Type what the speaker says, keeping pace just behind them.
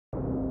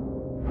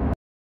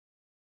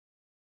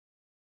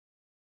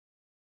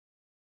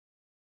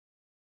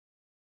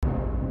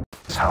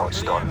That's how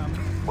it's done.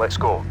 Let's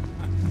go.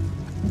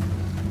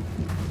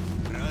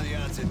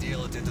 Радиация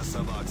делает это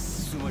собак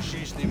с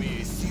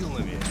сумасшедшими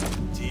силами.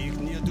 Ты их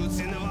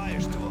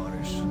недооцениваешь,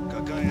 товарищ.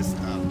 Какая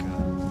ставка?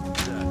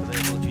 Да, когда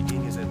я получу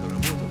деньги за эту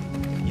работу,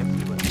 я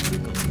привожу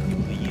цикл.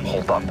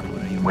 Hold up.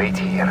 Wait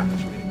here.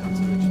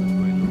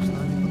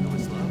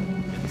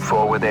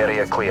 Forward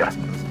area clear.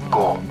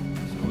 Go.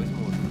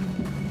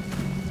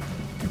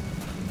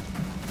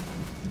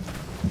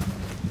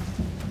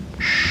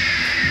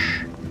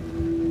 Shh.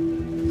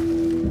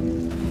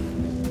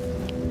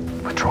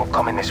 Patrol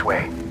coming this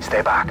way.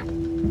 Stay back.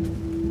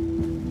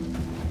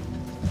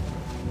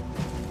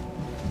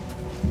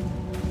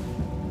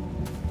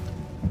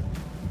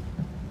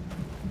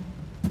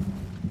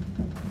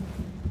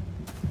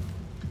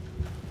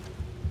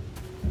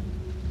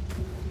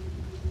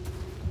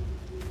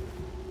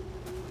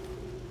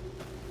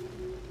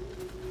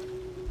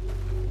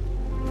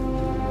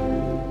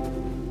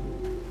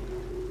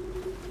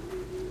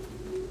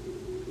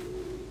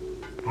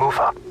 Move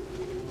up.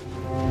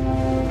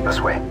 This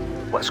way.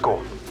 Let's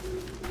go.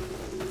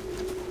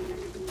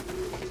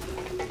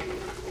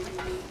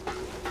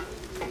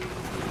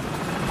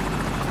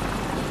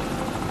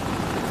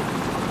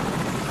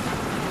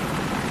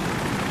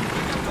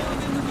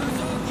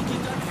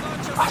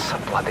 That's a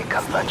bloody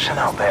convention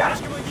out there.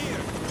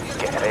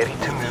 Get ready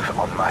to move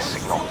on my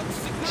signal.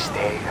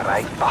 Stay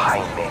right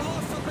behind me.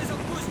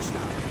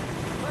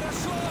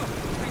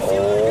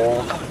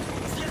 Hold.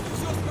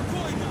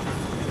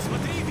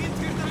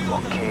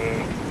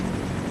 Okay.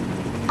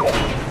 Go.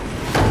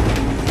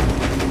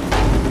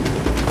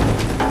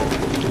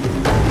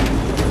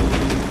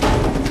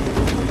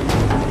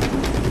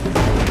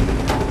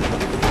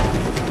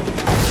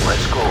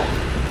 Let's go.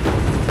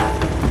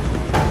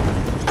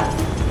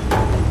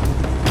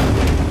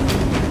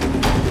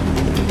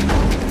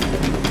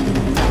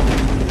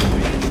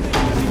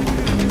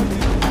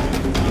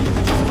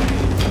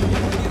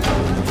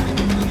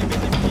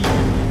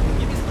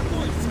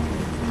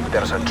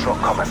 There's a truck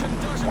coming.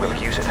 We'll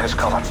use it as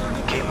cover.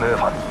 Keep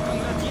moving.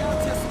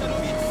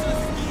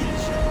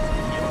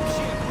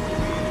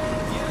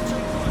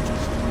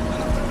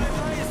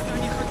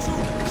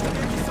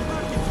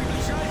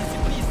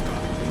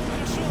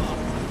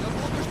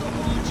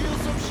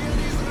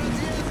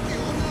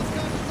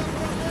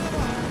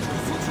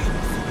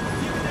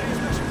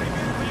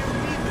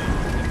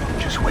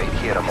 Just wait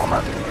here a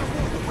moment.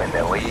 When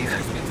they leave,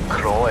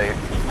 crawl out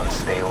and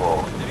stay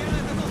low.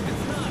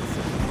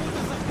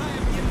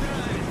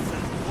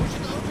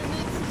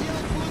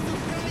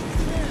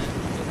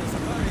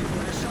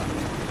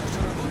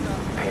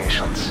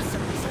 Patience.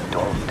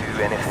 Don't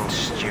do anything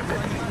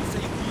stupid.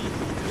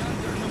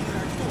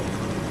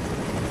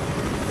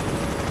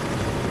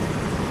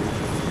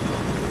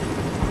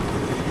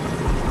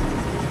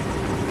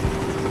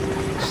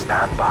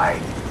 Stand by.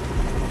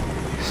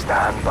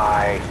 Stand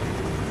by.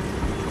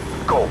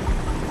 Go.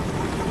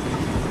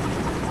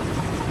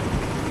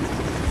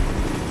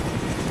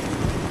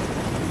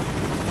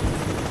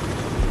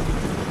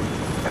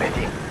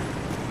 Ready?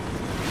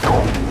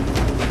 Go.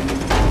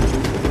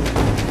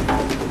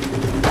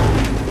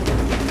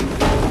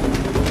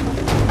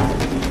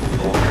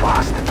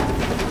 Fast.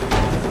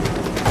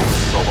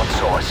 No one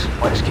saw us.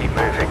 Let's keep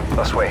moving.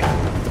 This way.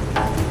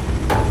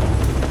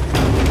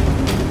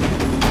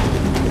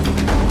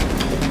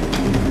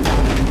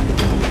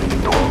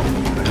 Don't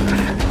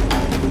move.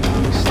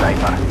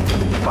 Sniper.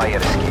 Fire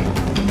escape.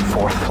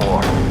 4th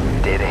floor.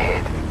 Dead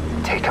ahead.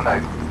 Take him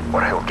out,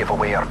 or he'll give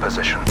away our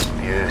position.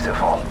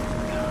 Beautiful.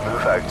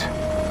 Move out.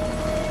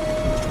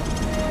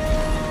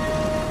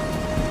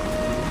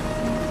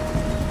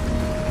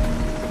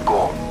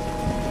 Go.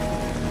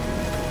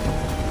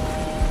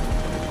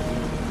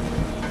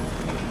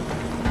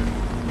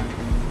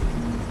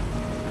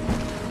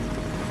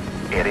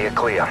 Area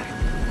clear.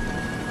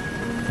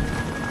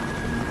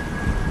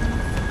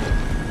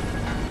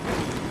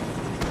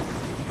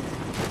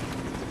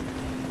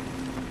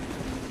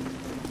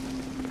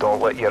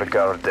 Don't let your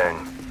guard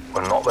down.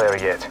 We're not there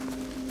yet.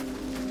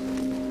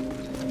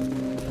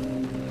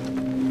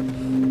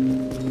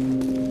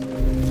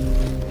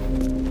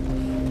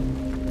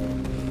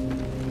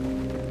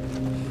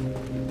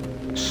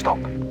 Stop.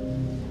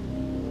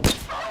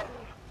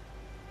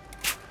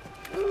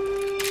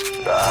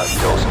 That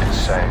doesn't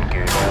sound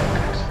good.